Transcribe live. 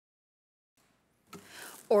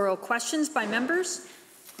Oral questions by members.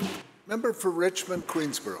 Member for Richmond,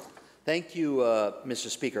 Queensborough. Thank you, Mr.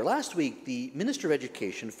 Speaker. Last week, the Minister of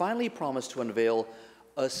Education finally promised to unveil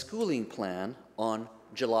a schooling plan on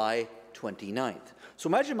July 29th. So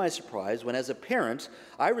imagine my surprise when, as a parent,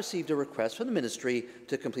 I received a request from the Ministry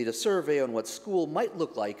to complete a survey on what school might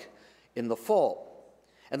look like in the fall.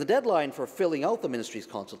 And the deadline for filling out the Ministry's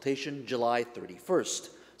consultation, July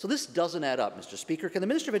 31st. So this doesn't add up, Mr. Speaker. Can the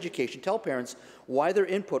Minister of Education tell parents why their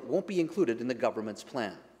input won't be included in the government's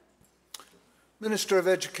plan? Minister of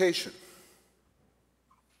Education.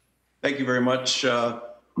 Thank you very much,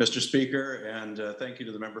 Mr. Speaker, and thank you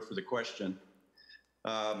to the member for the question.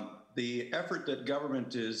 The effort that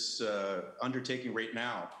government is undertaking right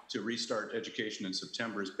now to restart education in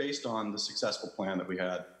September is based on the successful plan that we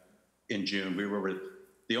had in June. We were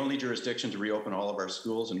the only jurisdiction to reopen all of our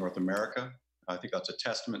schools in North America. I think that's a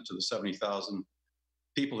testament to the 70,000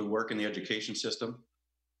 people who work in the education system.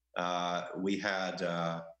 We had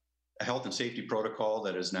a health and safety protocol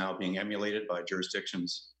that is now being emulated by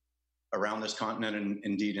jurisdictions around this continent and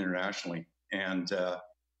indeed internationally. And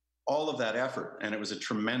all of that effort, and it was a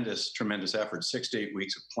tremendous, tremendous effort, 6 to 8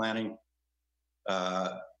 weeks of planning,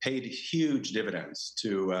 paid huge dividends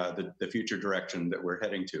to the future direction that we're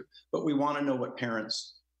heading to. But we want to know what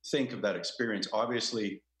parents think of that experience.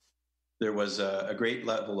 Obviously, there was a great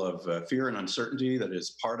level of fear and uncertainty that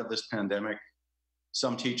is part of this pandemic.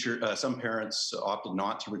 Some parents opted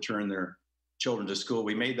not to return their children to school.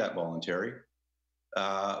 We made that voluntary.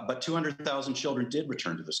 But 200,000 children did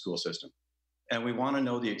return to the school system. And we want to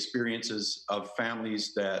know the experiences of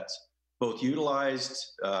families that both utilized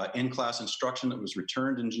in-class instruction that was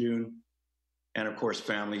returned in June, and of course,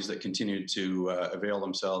 families that continued to avail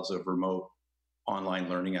themselves of remote online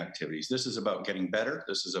learning activities. This is about getting better.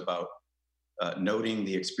 This is about noting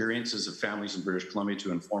the experiences of families in British Columbia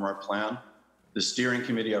to inform our plan. The steering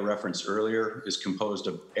committee I referenced earlier is composed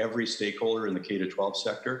of every stakeholder in the K-12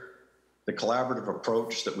 sector. The collaborative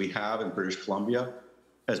approach that we have in British Columbia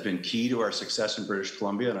has been key to our success in British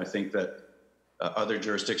Columbia, and I think that other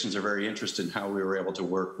jurisdictions are very interested in how we were able to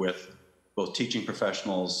work with both teaching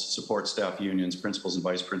professionals, support staff unions, principals and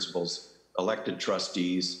vice principals, elected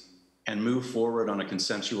trustees, and move forward on a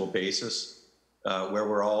consensual basis where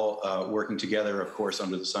we're all working together, of course,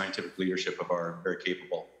 under the scientific leadership of our very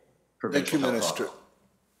capable provincial health Minister. office.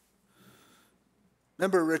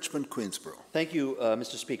 Member Richmond, Queensborough. Thank you,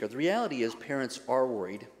 Mr. Speaker. The reality is parents are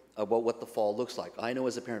worried about what the fall looks like. I know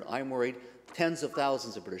as a parent I'm worried. Tens of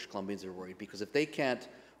thousands of British Columbians are worried because if they can't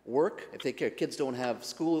work, if their kids don't have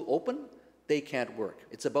school open, they can't work.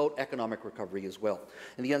 It's about economic recovery as well.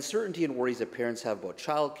 And the uncertainty and worries that parents have about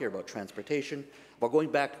childcare, about transportation, about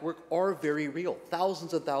going back to work are very real.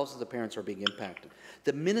 Thousands and thousands of parents are being impacted.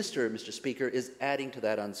 The minister, Mr. Speaker, is adding to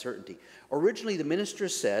that uncertainty. Originally, the minister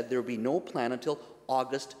said there would be no plan until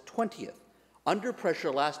August 20th. Under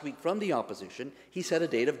pressure last week from the opposition, he set a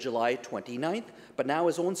date of July 29th, but now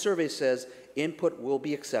his own survey says input will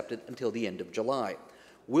be accepted until the end of July.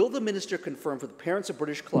 Will the minister confirm for the parents of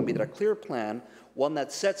British Columbia that a clear plan, one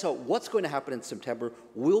that sets out what's going to happen in September,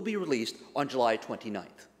 will be released on July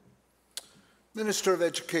 29th? Minister of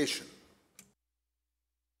Education.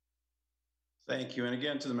 Thank you, and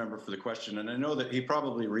again to the member for the question. And I know that he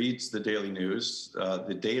probably reads the Daily News.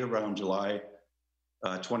 The date around July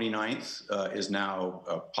 29th is now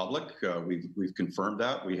public. We've confirmed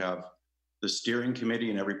that. We have the steering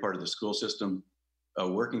committee in every part of the school system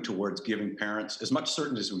working towards giving parents as much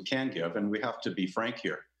certainty as we can give, and we have to be frank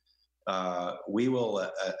here. We will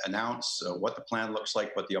announce what the plan looks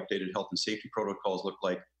like, what the updated health and safety protocols look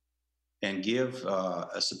like, and give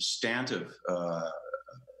a substantive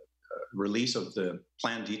release of the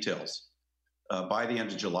plan details by the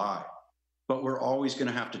end of July. But we're always going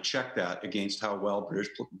to have to check that against how well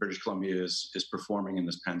British Columbia is performing in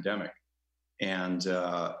this pandemic, and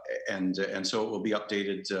so it will be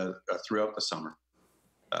updated throughout the summer.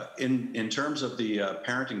 In terms of the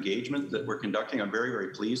parent engagement that we're conducting, I'm very, very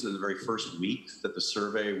pleased that the very first week that the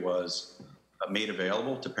survey was made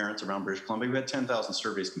available to parents around British Columbia, we had 10,000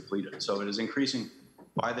 surveys completed. So it is increasing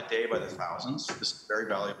by the day, by the thousands. This is very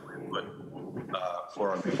valuable input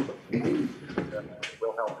for our people.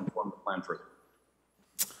 Will help inform the plan further.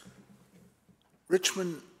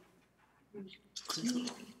 Richmond,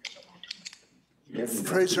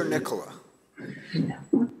 Fraser Nicola.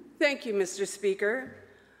 Thank you, Mr. Speaker.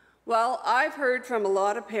 Well, I've heard from a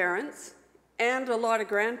lot of parents and a lot of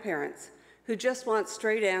grandparents who just want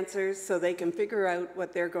straight answers so they can figure out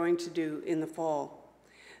what they're going to do in the fall.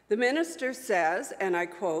 The minister says, and I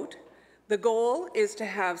quote, "The goal is to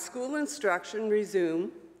have school instruction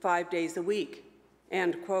resume 5 days a week,"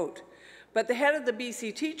 end quote. But the head of the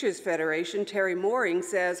BC Teachers Federation, Terry Mooring,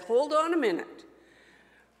 says, hold on a minute.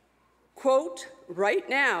 Quote, right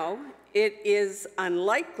now, it is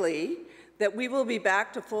unlikely that we will be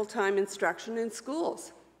back to full-time instruction in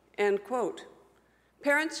schools, end quote.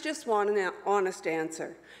 Parents just want an honest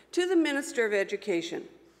answer. To the Minister of Education,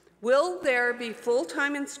 will there be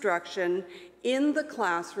full-time instruction in the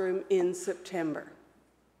classroom in September?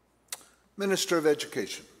 Minister of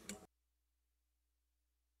Education.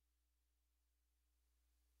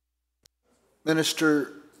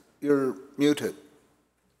 Minister, you're muted.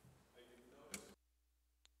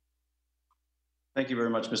 Thank you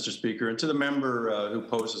very much, Mr. Speaker. And to the member who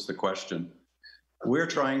poses the question, we're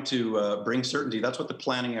trying to bring certainty. That's what the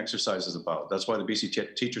planning exercise is about. That's why the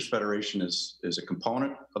BC Teachers Federation is a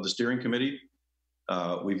component of the steering committee.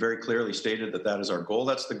 We very clearly stated that that is our goal.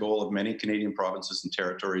 That's the goal of many Canadian provinces and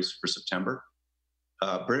territories for September.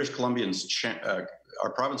 British Columbians,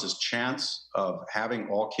 our province's chance of having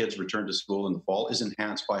all kids return to school in the fall is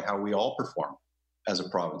enhanced by how we all perform as a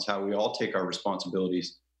province, how we all take our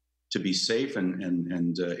responsibilities to be safe and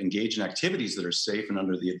engage in activities that are safe and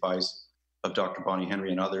under the advice of Dr. Bonnie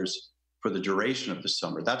Henry and others for the duration of the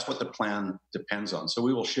summer. That's what the plan depends on. So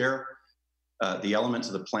we will share the elements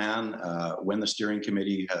of the plan when the steering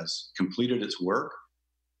committee has completed its work.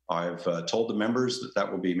 I've told the members that that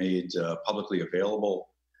will be made publicly available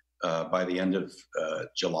by the end of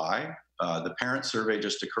July. The parent survey,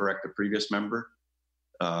 just to correct the previous member,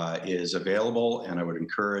 is available, and I would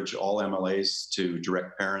encourage all MLAs to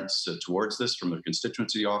direct parents towards this from their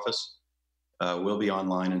constituency office. Will be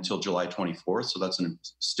online until July 24th, so that's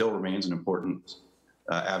still remains an important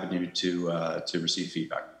avenue to receive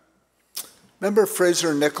feedback. Member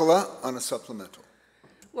Fraser-Nicola on a supplemental.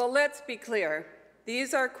 Well, let's be clear.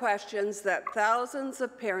 These are questions that thousands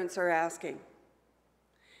of parents are asking.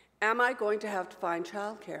 Am I going to have to find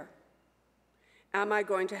childcare? Am I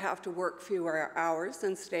going to have to work fewer hours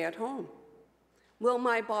and stay at home? Will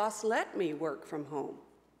my boss let me work from home?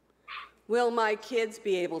 Will my kids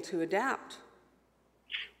be able to adapt?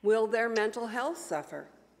 Will their mental health suffer?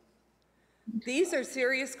 These are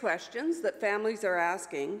serious questions that families are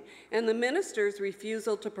asking, and the minister's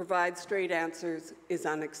refusal to provide straight answers is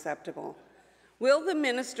unacceptable. Will the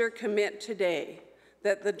minister commit today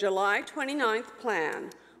that the July 29th plan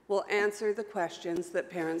will answer the questions that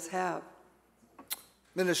parents have?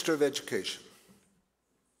 Minister of Education.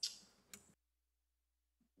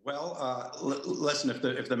 Well, listen,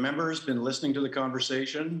 if the member has been listening to the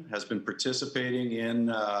conversation, has been participating in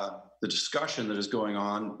the discussion that is going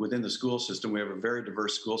on within the school system, we have a very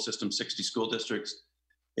diverse school system, 60 school districts,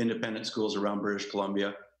 independent schools around British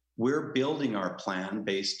Columbia. We're building our plan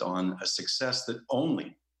based on a success that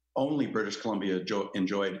only British Columbia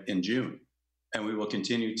enjoyed in June. And we will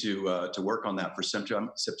continue to work on that for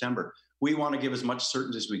September. We want to give as much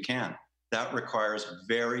certainty as we can. That requires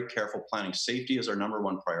very careful planning. Safety is our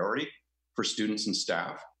 #1 priority for students and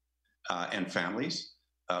staff and families.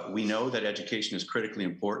 We know that education is critically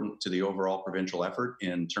important to the overall provincial effort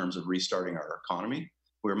in terms of restarting our economy.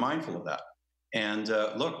 We're mindful of that. And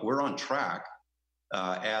look, we're on track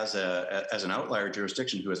as an outlier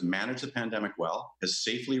jurisdiction who has managed the pandemic well, has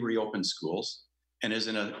safely reopened schools, and is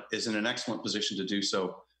in an excellent position to do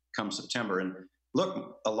so come September. And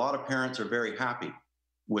look, a lot of parents are very happy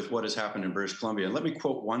with what has happened in British Columbia. And let me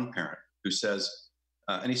quote one parent who says,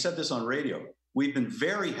 and he said this on radio, "We've been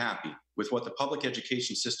very happy with what the public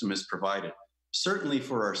education system has provided, certainly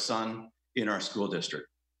for our son in our school district."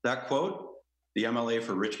 That quote, the MLA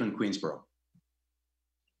for Richmond, Queensborough.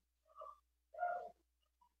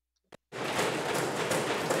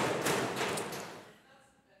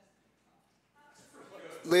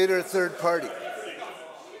 Leader, third party.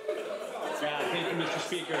 Yeah, thank you, Mr.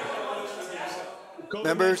 Speaker.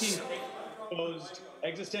 Members. Posed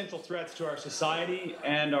existential threats to our society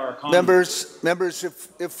and our economy. Members,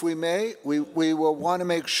 if we may, we will want to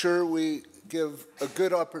make sure we give a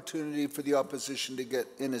good opportunity for the opposition to get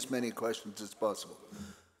in as many questions as possible.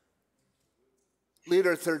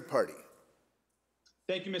 Leader, third party.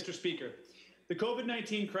 Thank you, Mr. Speaker. The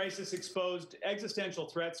COVID-19 crisis exposed existential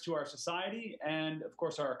threats to our society and, of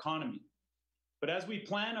course, our economy. But as we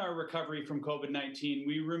plan our recovery from COVID-19,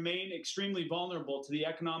 we remain extremely vulnerable to the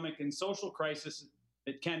economic and social crisis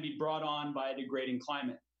that can be brought on by a degrading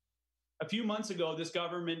climate. A few months ago, this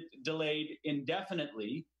government delayed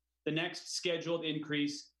indefinitely the next scheduled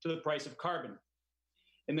increase to the price of carbon.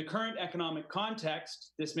 In the current economic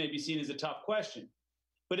context, this may be seen as a tough question,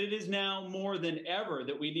 but it is now more than ever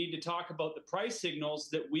that we need to talk about the price signals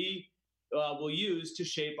that we will use to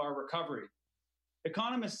shape our recovery.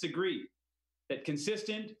 Economists agree that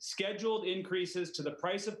consistent scheduled increases to the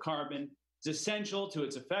price of carbon is essential to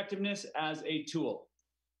its effectiveness as a tool.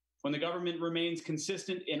 When the government remains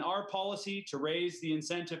consistent in our policy to raise the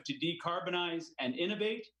incentive to decarbonize and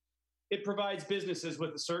innovate, it provides businesses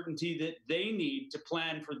with the certainty that they need to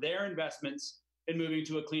plan for their investments in moving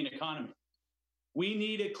to a clean economy. We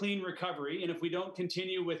need a clean recovery, and if we don't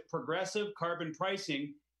continue with progressive carbon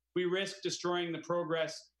pricing, we risk destroying the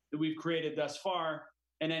progress that we've created thus far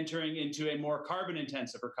and entering into a more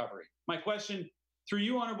carbon-intensive recovery. My question, through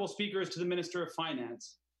you, Honourable Speaker, is to the Minister of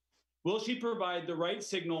Finance. Will she provide the right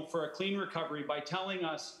signal for a clean recovery by telling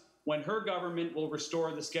us when her government will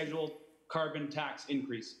restore the scheduled carbon tax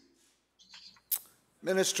increase?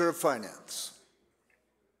 Minister of Finance.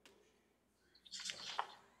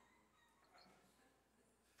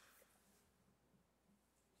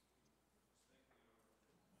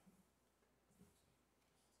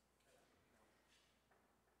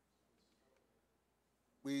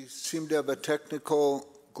 We seem to have a technical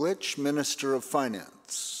glitch. Minister of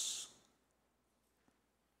Finance.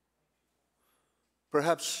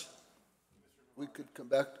 Perhaps we could come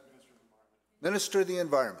back. Minister of the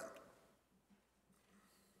Environment.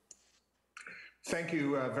 Thank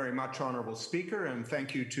you very much, Honourable Speaker, and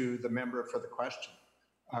thank you to the member for the question.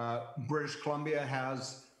 British Columbia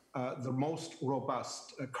has the most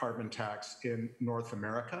robust carbon tax in North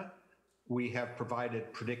America. We have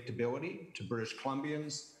provided predictability to British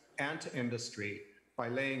Columbians and to industry by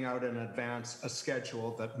laying out in advance a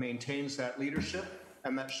schedule that maintains that leadership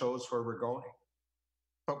and that shows where we're going.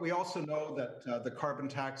 But we also know that the carbon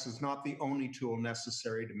tax is not the only tool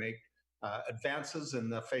necessary to make advances in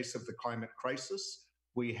the face of the climate crisis.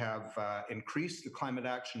 We have increased the climate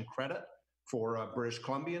action credit for British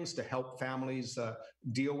Columbians to help families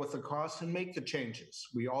deal with the costs and make the changes.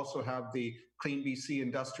 We also have the Clean BC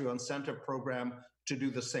Industrial Incentive Program to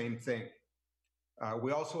do the same thing.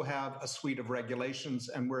 We also have a suite of regulations,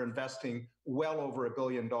 and we're investing well over $1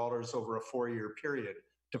 billion over a 4-year period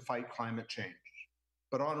to fight climate change.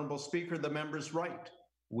 But Honourable Speaker, the member's right.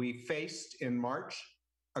 We faced in March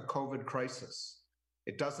a COVID crisis.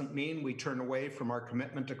 It doesn't mean we turn away from our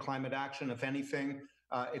commitment to climate action. If anything,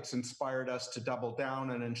 it's inspired us to double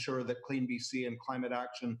down and ensure that Clean BC and climate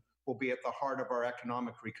action will be at the heart of our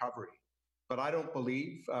economic recovery. But I don't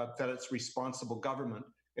believe that it's responsible government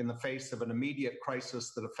in the face of an immediate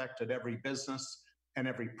crisis that affected every business and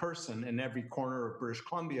every person in every corner of British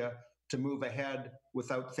Columbia to move ahead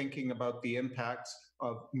without thinking about the impacts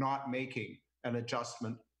of not making an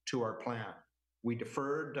adjustment to our plan. We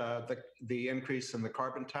deferred the increase in the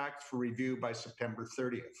carbon tax for review by September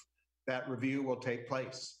 30th. That review will take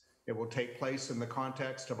place. It will take place in the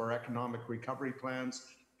context of our economic recovery plans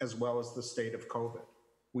as well as the state of COVID.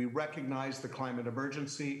 We recognize the climate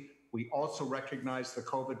emergency. We also recognize the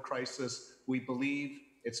COVID crisis. We believe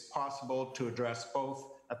it's possible to address both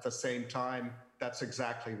at the same time. That's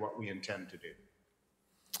exactly what we intend to do.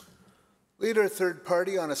 Leader, third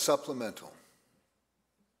party on a supplemental.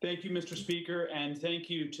 Thank you, Mr. Speaker, and thank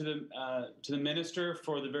you to the minister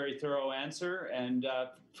for the very thorough answer and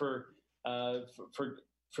for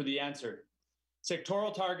the answer.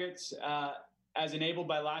 Sectoral targets, as enabled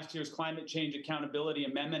by last year's Climate Change Accountability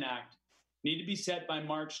Amendment Act, need to be set by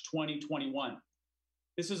March 2021.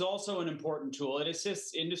 This is also an important tool. It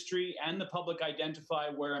assists industry and the public identify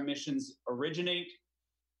where emissions originate,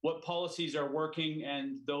 what policies are working,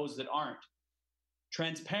 and those that aren't.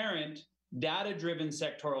 Transparent, data-driven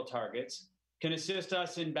sectoral targets can assist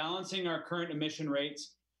us in balancing our current emission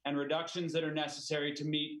rates and reductions that are necessary to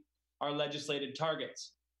meet our legislated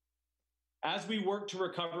targets. As we work to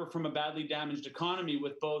recover from a badly damaged economy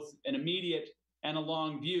with both an immediate and a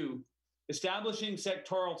long view, establishing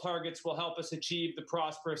sectoral targets will help us achieve the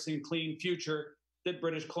prosperous and clean future that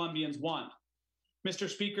British Columbians want. Mr.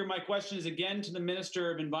 Speaker, my question is again to the Minister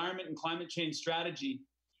of Environment and Climate Change Strategy.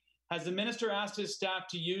 Has the minister asked his staff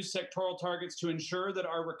to use sectoral targets to ensure that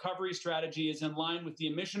our recovery strategy is in line with the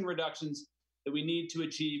emission reductions that we need to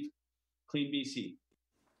achieve Clean BC?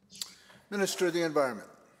 Minister of the Environment.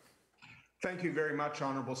 Thank you very much,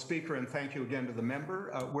 Honourable Speaker, and thank you again to the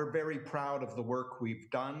member. We're very proud of the work we've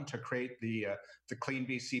done to create the Clean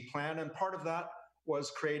BC plan, and part of that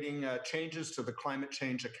was creating changes to the Climate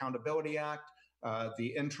Change Accountability Act, the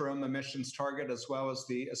interim emissions target, as well as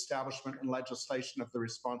the establishment and legislation of the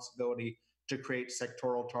responsibility to create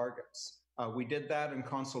sectoral targets. We did that in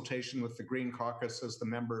consultation with the Green Caucus, as the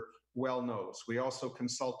member well knows. We also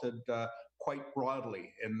consulted quite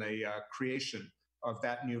broadly in the creation of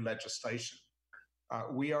that new legislation.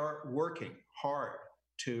 We are working hard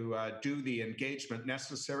to do the engagement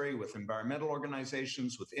necessary with environmental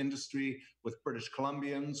organizations, with industry, with British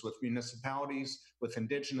Columbians, with municipalities, with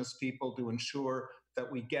Indigenous people to ensure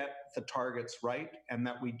that we get the targets right and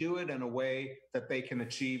that we do it in a way that they can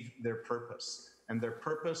achieve their purpose. And their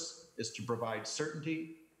purpose is to provide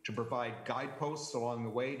certainty, to provide guideposts along the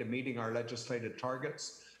way to meeting our legislated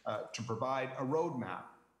targets, to provide a roadmap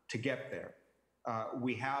to get there.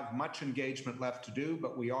 We have much engagement left to do,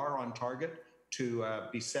 but we are on target to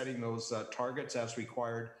be setting those targets as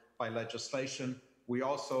required by legislation. We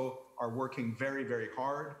also are working very, very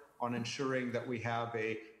hard on ensuring that we have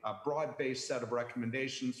a broad-based set of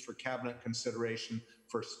recommendations for cabinet consideration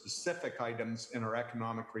for specific items in our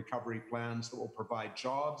economic recovery plans that will provide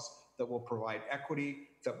jobs, that will provide equity,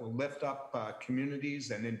 that will lift up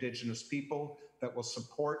communities and Indigenous people, that will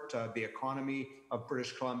support the economy of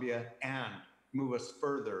British Columbia and move us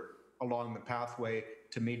further along the pathway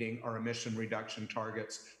to meeting our emission reduction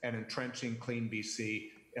targets and entrenching Clean BC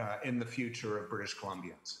in the future of British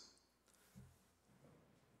Columbians.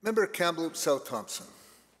 Member Kamloops South Thompson.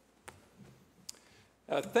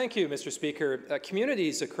 Thank you, Mr. Speaker.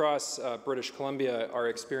 Communities across British Columbia are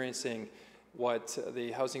experiencing what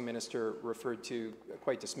the housing minister referred to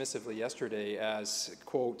quite dismissively yesterday as,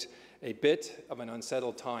 quote, a bit of an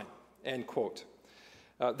unsettled time, end quote.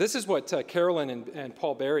 This is what Carolyn and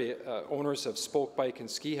Paul Barry, owners of Spoke Bike and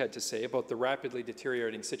Ski, had to say about the rapidly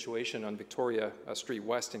deteriorating situation on Victoria Street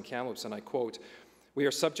West in Kamloops, and I quote, "We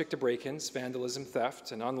are subject to break-ins, vandalism,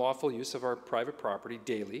 theft, and unlawful use of our private property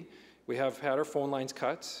daily. We have had our phone lines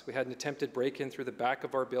cut. We had an attempted break-in through the back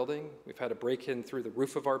of our building. We've had a break-in through the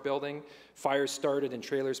roof of our building. Fires started in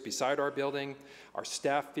trailers beside our building. Our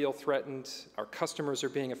staff feel threatened. Our customers are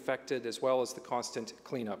being affected, as well as the constant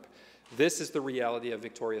cleanup. This is the reality of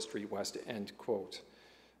Victoria Street West," end quote.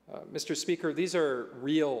 Mr. Speaker, these are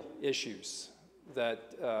real issues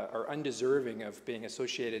that are undeserving of being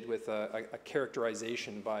associated with a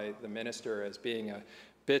characterization by the minister as being a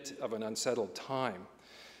bit of an unsettled time.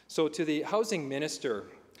 So to the housing minister,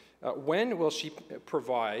 when will she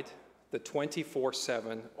provide the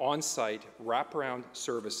 24/7 on-site wraparound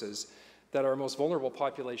services that our most vulnerable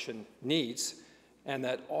population needs and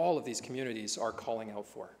that all of these communities are calling out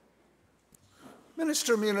for?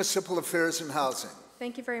 Minister of Municipal Affairs and Housing.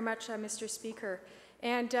 Thank you very much, Mr. Speaker.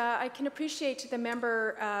 And I can appreciate the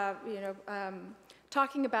member,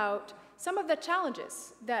 talking about some of the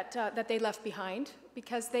challenges that they left behind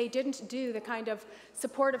because they didn't do the kind of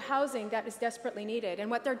supportive housing that is desperately needed. And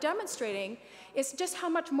what they're demonstrating is just how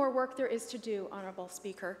much more work there is to do, Honourable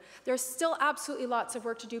Speaker. There's still absolutely lots of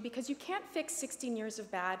work to do because you can't fix 16 years of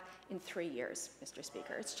bad in 3 years, Mr.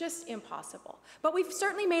 Speaker. It's just impossible. But we've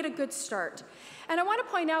certainly made a good start. And I want to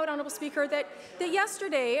point out, Honourable Speaker, that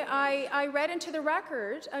yesterday I read into the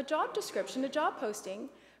record a job description, a job posting,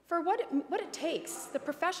 for what it takes, the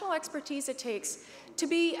professional expertise it takes to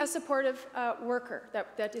be a supportive worker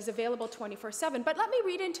that is available 24/7. But let me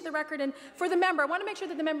read into the record, and for the member, I want to make sure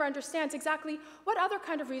that the member understands exactly what other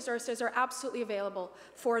kind of resources are absolutely available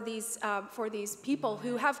for these people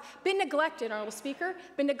who have been neglected, Honourable Speaker,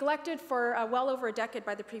 been neglected for well over a decade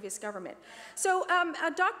by the previous government. So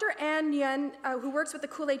Dr. Ann Yen, who works with the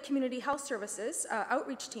Kool-Aid Community Health Services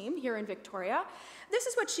outreach team here in Victoria, this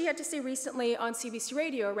is what she had to say recently on CBC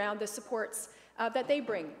Radio around the supports that they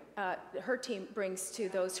bring, her team brings to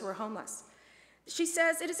those who are homeless. She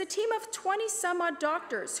says, "It is a team of 20-some-odd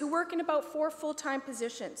doctors who work in about 4 full-time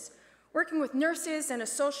positions, working with nurses and a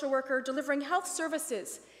social worker, delivering health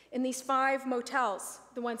services in these 5 motels,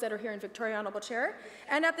 the ones that are here in Victoria, Honourable Chair,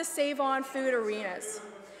 and at the Save On Food arenas."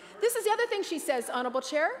 This is the other thing she says, Honourable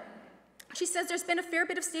Chair. She says there's been a fair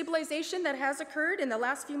bit of stabilization that has occurred in the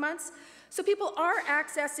last few months, so people are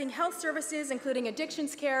accessing health services, including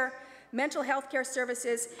addictions care, mental health care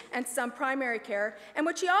services, and some primary care. And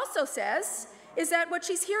what she also says is that what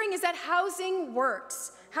she's hearing is that housing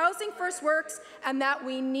works. Housing first works, and that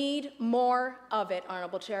we need more of it,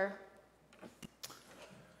 Honourable Chair.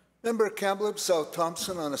 Member Kamloops South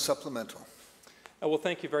Thompson on a supplemental. Well,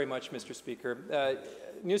 thank you very much, Mr. Speaker.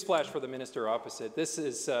 Newsflash for the minister opposite. This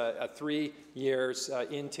is 3 years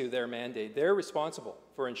into their mandate. They're responsible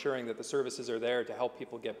for ensuring that the services are there to help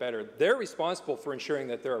people get better. They're responsible for ensuring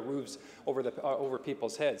that there are roofs over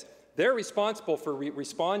people's heads. They're responsible for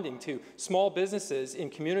responding to small businesses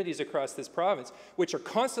in communities across this province, which are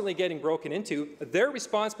constantly getting broken into. They're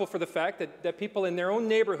responsible for the fact that people in their own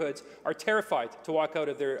neighborhoods are terrified to walk out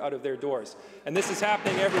of their doors. And this is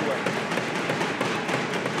happening everywhere.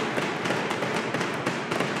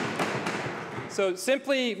 So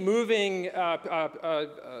simply moving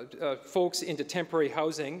folks into temporary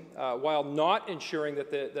housing while not ensuring that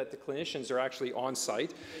the clinicians are actually on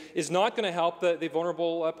site is not going to help the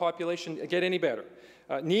vulnerable population get any better.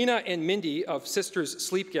 Nina and Mindy of Sisters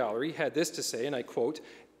Sleep Gallery had this to say, and I quote,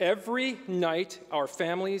 Every night, our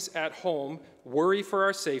families at home worry for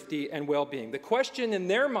our safety and well-being. The question in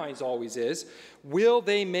their minds always is, will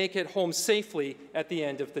they make it home safely at the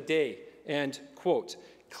end of the day? End quote.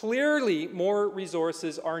 Clearly, more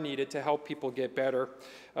resources are needed to help people get better.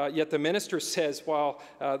 Yet the minister says, while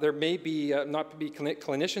there may be not be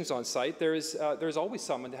clinicians on site, there's always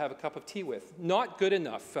someone to have a cup of tea with. Not good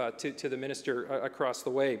enough to the minister across the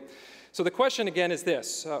way. So the question again is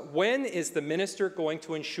this: when is the minister going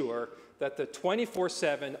to ensure that the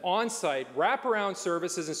 24/7 on-site wraparound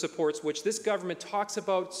services and supports, which this government talks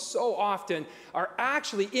about so often, are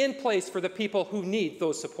actually in place for the people who need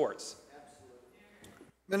those supports?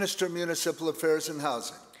 Minister of Municipal Affairs and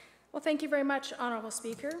Housing. Well, thank you very much, Honourable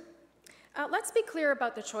Speaker. Let's be clear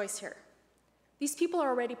about the choice here. These people are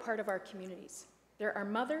already part of our communities. They're our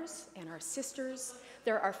mothers and our sisters.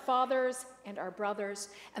 They're our fathers and our brothers.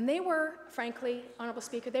 And they were, frankly, Honourable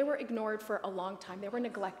Speaker, they were ignored for a long time. They were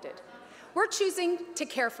neglected. We're choosing to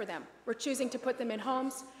care for them. We're choosing to put them in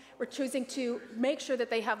homes. We're choosing to make sure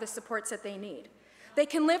that they have the supports that they need. They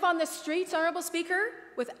can live on the streets, Honourable Speaker,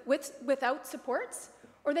 without supports,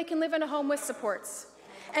 or they can live in a home with supports.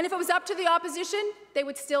 And if it was up to the opposition, they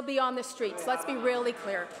would still be on the streets. Let's be really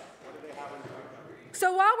clear.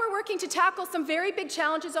 So while we're working to tackle some very big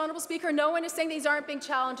challenges, Honourable Speaker, no one is saying these aren't big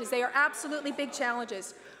challenges. They are absolutely big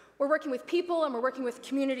challenges. We're working with people and we're working with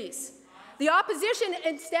communities. The opposition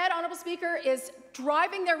instead, Honourable Speaker, is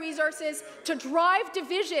driving their resources to drive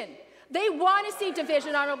division. They want to see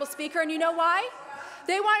division, Honourable Speaker, and you know why?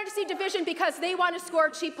 They wanted to see division because they want to score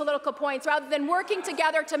cheap political points rather than working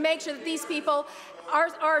together to make sure that these people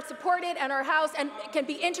are supported and are housed and can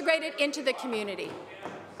be integrated into the community.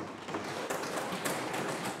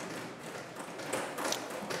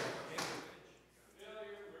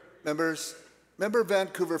 Members, Member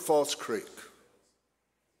Vancouver Falls Creek.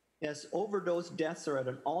 Yes, overdose deaths are at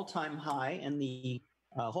an all-time high, and the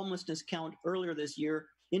homelessness count earlier this year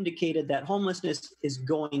indicated that homelessness is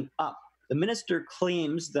going up. The minister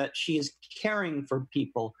claims that she is caring for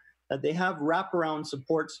people, that they have wraparound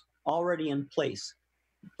supports already in place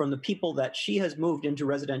from the people that she has moved into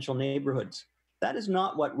residential neighborhoods. That is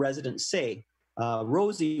not what residents say.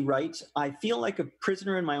 Rosie writes, "I feel like a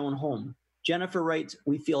prisoner in my own home." Jennifer writes,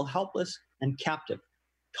 "We feel helpless and captive."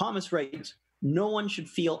 Thomas writes, "No one should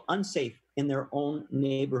feel unsafe in their own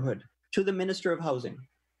neighborhood." To the Minister of Housing,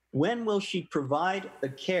 when will she provide the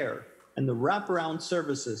care and the wraparound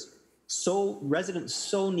services so residents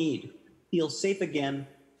so need feel safe again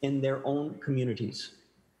in their own communities?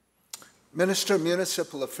 Minister of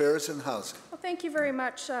Municipal Affairs and Housing. Well, thank you very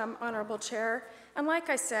much, Honourable Chair. And like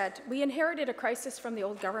I said, we inherited a crisis from the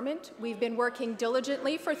old government. We've been working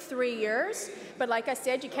diligently for 3 years, but like I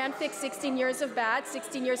said, you can't fix 16 years of bad,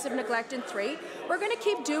 16 years of neglect in 3. We're going to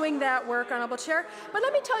keep doing that work, Honourable Chair. But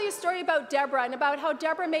let me tell you a story about Deborah and about how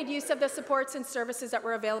Deborah made use of the supports and services that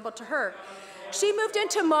were available to her. She moved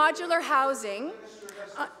into modular housing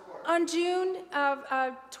on June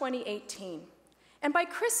of 2018. And by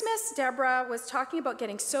Christmas, Deborah was talking about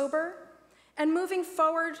getting sober and moving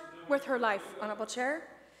forward with her life, Honourable Chair.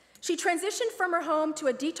 She transitioned from her home to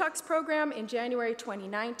a detox program in January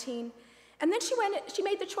 2019, and then she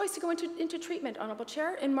made the choice to go into treatment, Honourable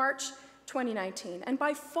Chair, in March 2019. And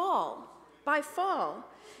by fall,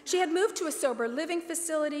 she had moved to a sober living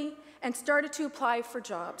facility and started to apply for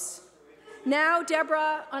jobs. Now,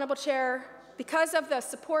 Deborah, Honourable Chair, because of the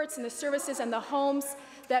supports and the services and the homes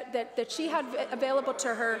that she had available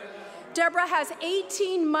to her, Deborah has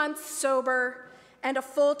 18 months sober and a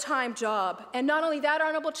full-time job. And not only that,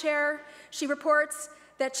 Honourable Chair, she reports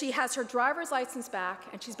that she has her driver's license back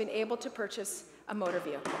and she's been able to purchase a motor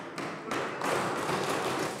vehicle.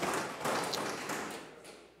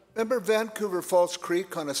 Member Vancouver Falls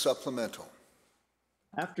Creek on a supplemental.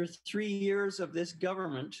 After 3 years of this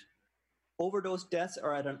government, overdose deaths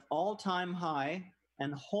are at an all-time high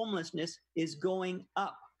and homelessness is going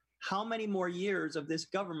up. How many more years of this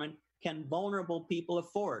government can vulnerable people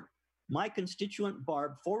afford? My constituent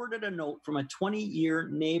Barb forwarded a note from a 20-year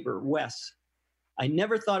neighbor, Wes. "I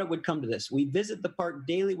never thought it would come to this. We visit the park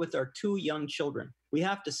daily with our 2 young children. We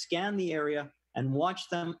have to scan the area and watch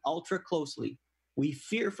them ultra closely. We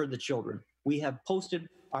fear for the children. We have posted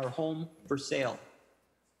our home for sale."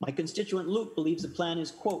 My constituent Luke believes the plan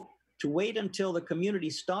is, quote, "to wait until the community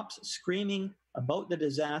stops screaming about the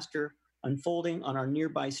disaster unfolding on our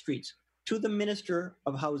nearby streets." To the Minister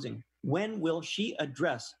of Housing, when will she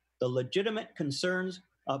address the legitimate concerns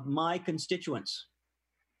of my constituents?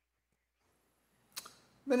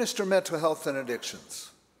 Minister of Mental Health and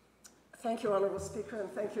Addictions. Thank you, Honourable Speaker,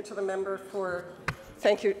 and thank you to the member for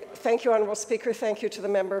Thank you, Honourable Speaker. Thank you to the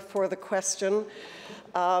member for the question.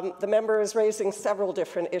 The member is raising several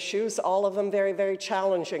different issues, all of them very, very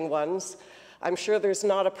challenging ones. I'm sure there's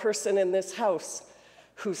not a person in this House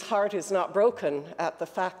whose heart is not broken at the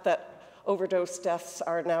fact that overdose deaths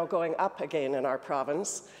are now going up again in our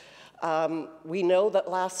province. We know that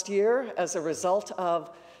last year, as a result of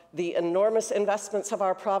the enormous investments of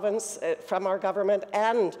our province from our government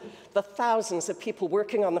and the thousands of people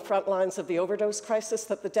working on the front lines of the overdose crisis,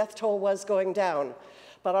 that the death toll was going down.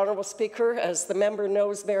 But, Honourable Speaker, as the member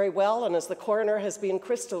knows very well and as the coroner has been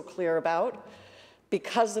crystal clear about,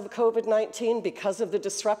 because of COVID-19, because of the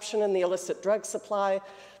disruption in the illicit drug supply,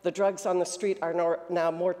 the drugs on the street are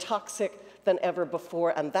now more toxic than ever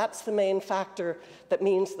before, and that's the main factor that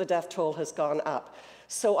means the death toll has gone up.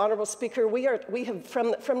 So, Honourable Speaker, we have,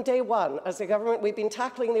 from day one, as a government, we've been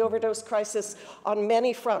tackling the overdose crisis on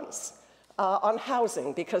many fronts. On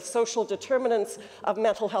housing, because social determinants of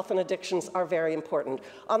mental health and addictions are very important.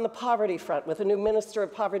 On the poverty front, with a new Minister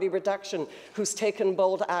of Poverty Reduction who's taken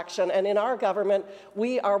bold action. And in our government,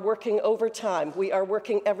 we are working overtime. We are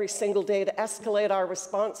working every single day to escalate our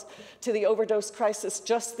response to the overdose crisis.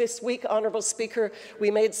 Just this week, Honourable Speaker, we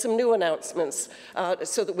made some new announcements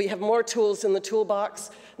so that we have more tools in the toolbox.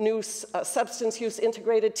 New substance use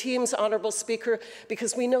integrated teams, Honourable Speaker,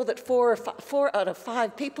 because we know that four out of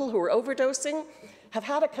 5 people who are overdosing have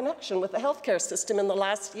had a connection with the healthcare system in the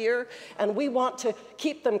last year, and we want to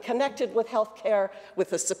keep them connected with healthcare,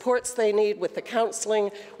 with the supports they need, with the counselling,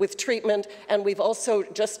 with treatment, and we've also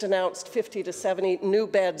just announced 50 to 70 new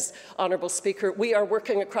beds, Honourable Speaker. We are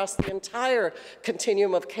working across the entire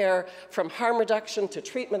continuum of care, from harm reduction to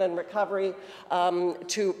treatment and recovery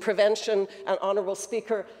to prevention, and Honourable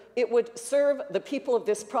Speaker, it would serve the people of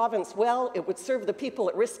this province well, it would serve the people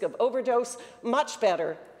at risk of overdose much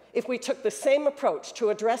better if we took the same approach to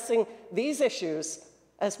addressing these issues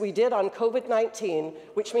as we did on COVID-19,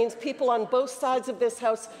 which means people on both sides of this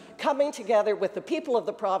House coming together with the people of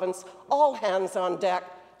the province, all hands on deck.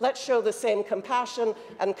 Let's show the same compassion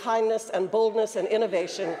and kindness and boldness and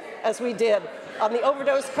innovation as we did on the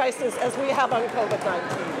overdose crisis as we have on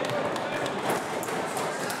COVID-19.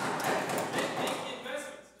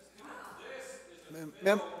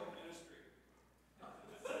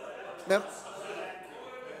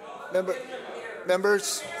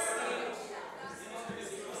 Members.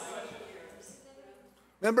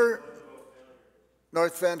 Member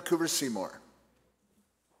North Vancouver Seymour.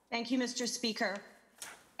 Thank you, Mr. Speaker.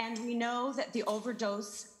 And we know that the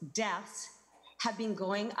overdose deaths have been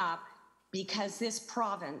going up because this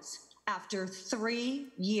province, after 3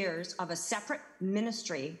 years of a separate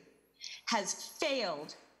ministry, has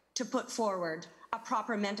failed to put forward a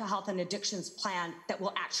proper mental health and addictions plan that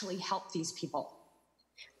will actually help these people.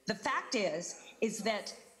 The fact is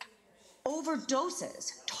that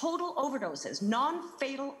overdoses, total overdoses,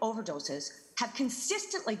 non-fatal overdoses, have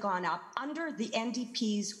consistently gone up under the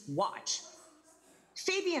NDP's watch.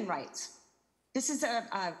 Fabian writes, this is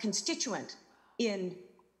a constituent in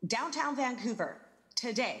downtown Vancouver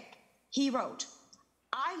today. He wrote,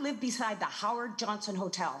 I live beside the Howard Johnson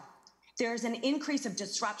Hotel. There's an increase of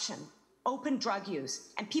disruption, open drug use,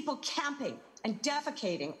 and people camping and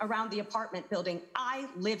defecating around the apartment building I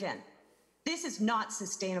live in. This is not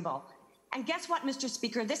sustainable. And guess what, Mr.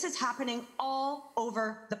 Speaker? This is happening all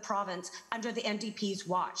over the province under the NDP's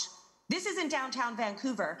watch. This is in downtown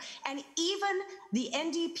Vancouver, and even the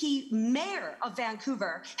NDP mayor of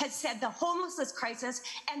Vancouver has said the homelessness crisis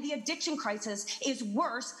and the addiction crisis is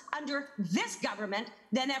worse under this government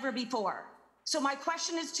than ever before. So my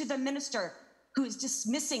question is to the minister who is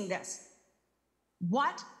dismissing this.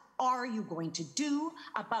 What are you going to do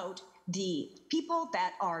about the people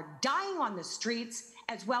that are dying on the streets,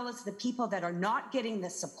 as well as the people that are not getting the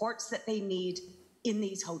supports that they need in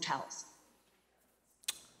these hotels?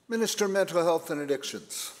 Minister of Mental Health and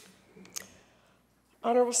Addictions.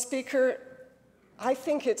 Honourable Speaker, I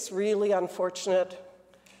think it's really unfortunate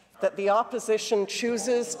that the opposition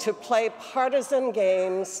chooses to play partisan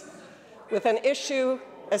games with an issue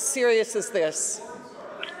as serious as this.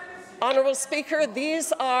 Honourable Speaker,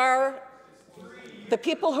 these are the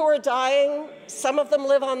people who are dying. Some of them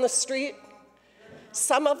live on the street.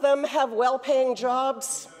 Some of them have well-paying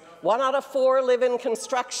jobs. 1 out of 4 live in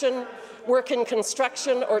construction, work in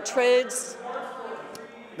construction or trades.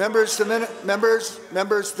 Members,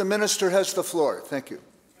 the minister has the floor. Thank you.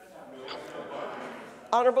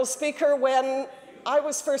 Honourable Speaker, when I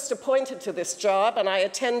was first appointed to this job and I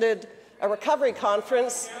attended a recovery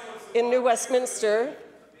conference in New Westminster,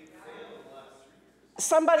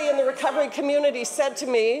 somebody in the recovery community said to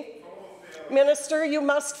me, Minister, you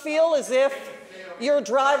must feel as if you're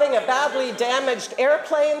driving a badly damaged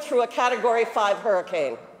airplane through a Category 5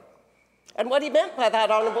 hurricane. And what he meant by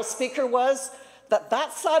that, Honourable Speaker, was that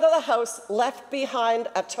that side of the House left behind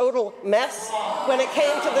a total mess when it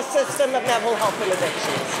came to the system of mental health and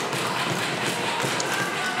addictions.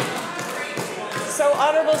 So,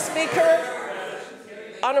 Honourable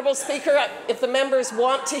Speaker, if the members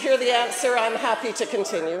want to hear the answer, I'm happy to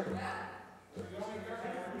continue.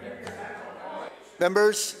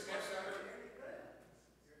 Members?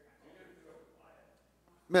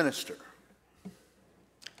 Minister.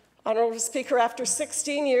 Honourable Speaker, after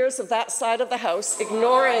 16 years of that side of the House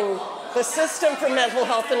ignoring the system for mental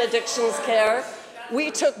health and addictions care,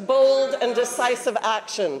 we took bold and decisive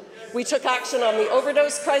action. We took action on the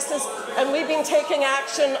overdose crisis, and we've been taking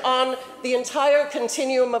action on the entire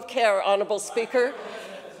continuum of care, Honourable Speaker.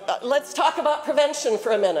 Let's talk about prevention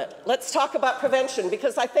for a minute. Let's talk about prevention,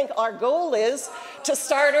 because I think our goal is to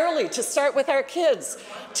start early, to start with our kids,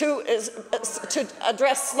 to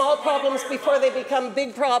address small problems before they become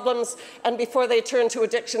big problems and before they turn to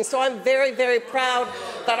addiction. So I'm very, very proud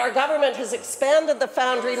that our government has expanded the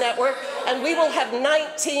Foundry Network, and we will have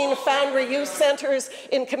 19 Foundry Youth Centres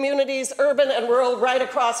in communities, urban and rural, right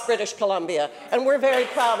across British Columbia. And we're very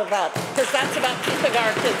proud of that, because that's about keeping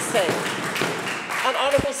our kids safe. And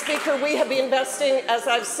Honourable Speaker, we have been investing, as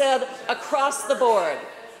I've said, across the board,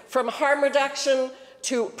 from harm reduction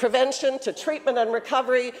to prevention to treatment and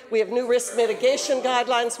recovery. We have new risk mitigation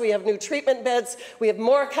guidelines. We have new treatment beds. We have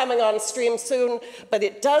more coming on stream soon. But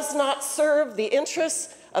it does not serve the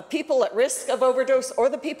interests of people at risk of overdose or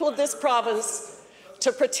the people of this province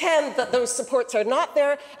to pretend that those supports are not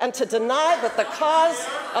there and to deny that the cause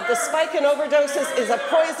of the spike in overdoses is a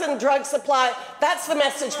poison drug supply. That's the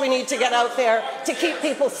message we need to get out there to keep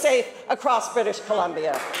people safe across British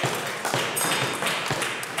Columbia.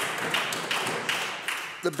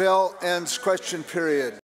 The bill ends question period.